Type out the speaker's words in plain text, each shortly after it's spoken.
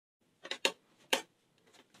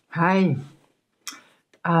Hi.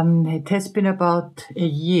 It has been about a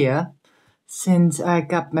year since I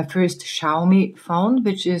got my first Xiaomi phone,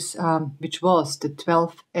 which was the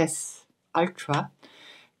 12S Ultra,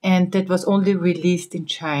 and that was only released in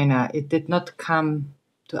China. It did not come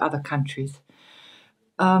to other countries.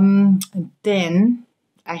 And then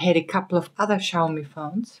I had a couple of other Xiaomi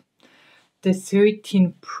phones. The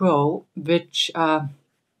 13 Pro, which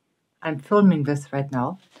I'm filming with right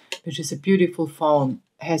now, which is a beautiful phone,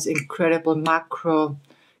 has incredible macro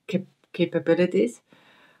capabilities.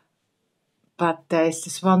 But there is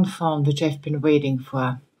this one phone which I've been waiting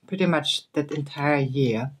for pretty much that entire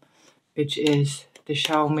year, which is the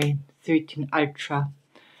Xiaomi 13 Ultra.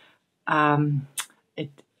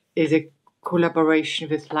 It is a collaboration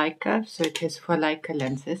with Leica, so it has 4 Leica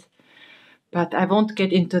lenses. But I won't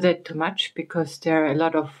get into that too much because there are a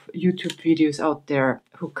lot of YouTube videos out there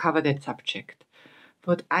who cover that subject.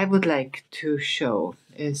 What I would like to show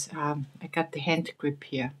is I got the hand grip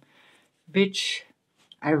here, which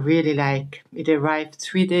I really like. It arrived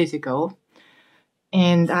 3 days ago.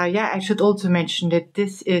 And I should also mention that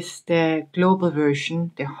this is the global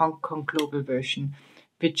version, the Hong Kong global version,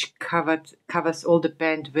 which covers all the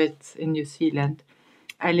bandwidth in New Zealand.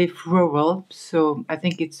 I live rural, so I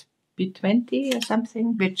think it's B20 or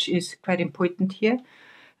something, which is quite important here.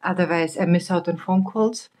 Otherwise, I miss out on phone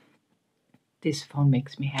calls. This phone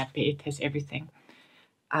makes me happy. It has everything.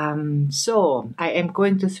 So I am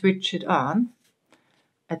going to switch it on.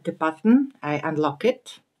 At the button, I unlock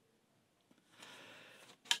it.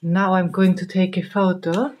 Now I'm going to take a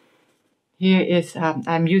photo. Here is,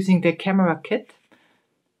 I'm using the camera kit.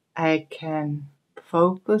 I can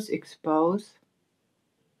focus, expose,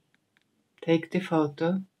 take the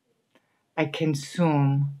photo. I can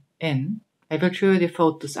zoom in. I will show you the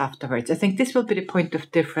photos afterwards. I think this will be the point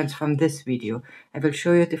of difference from this video. I will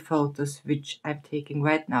show you the photos which I'm taking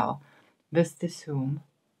right now with the zoom.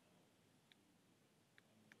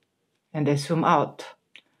 And I zoom out.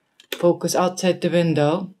 Focus outside the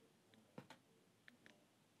window.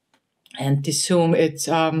 And the zoom, it's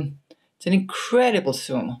an incredible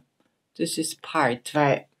zoom. This is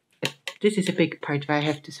this is a big part why I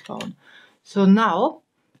have this phone. So now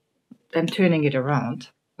I'm turning it around.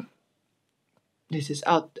 This is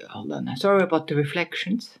out. Hold on. Sorry about the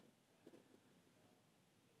reflections.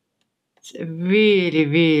 It's a really,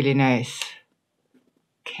 really nice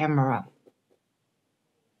camera.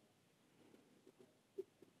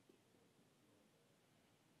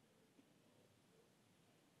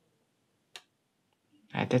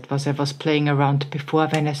 That was I was playing around before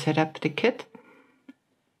when I set up the kit.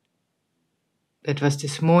 That was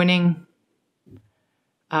this morning.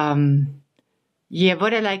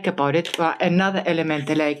 What I like about it, another element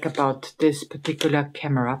I like about this particular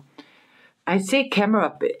camera. I say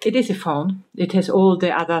camera, it is a phone. It has all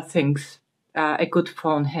the other things a good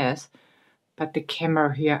phone has. But the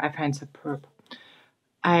camera here I find superb.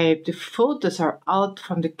 The photos are out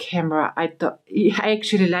from the camera. I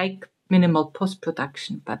actually like minimal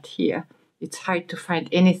post-production, but here it's hard to find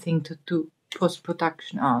anything to do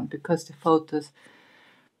post-production on because the photos,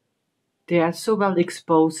 they are so well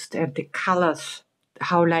exposed and the colors,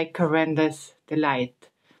 how Leica renders the light,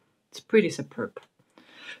 it's pretty superb.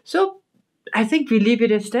 So I think we leave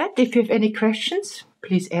it as that. If you have any questions,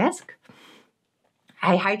 please ask.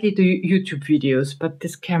 I hardly do YouTube videos, but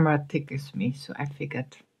this camera tickles me, so I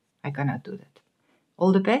figured I'm gonna do that.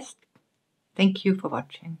 All the best. Thank you for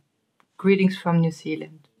watching. Greetings from New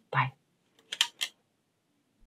Zealand. Bye.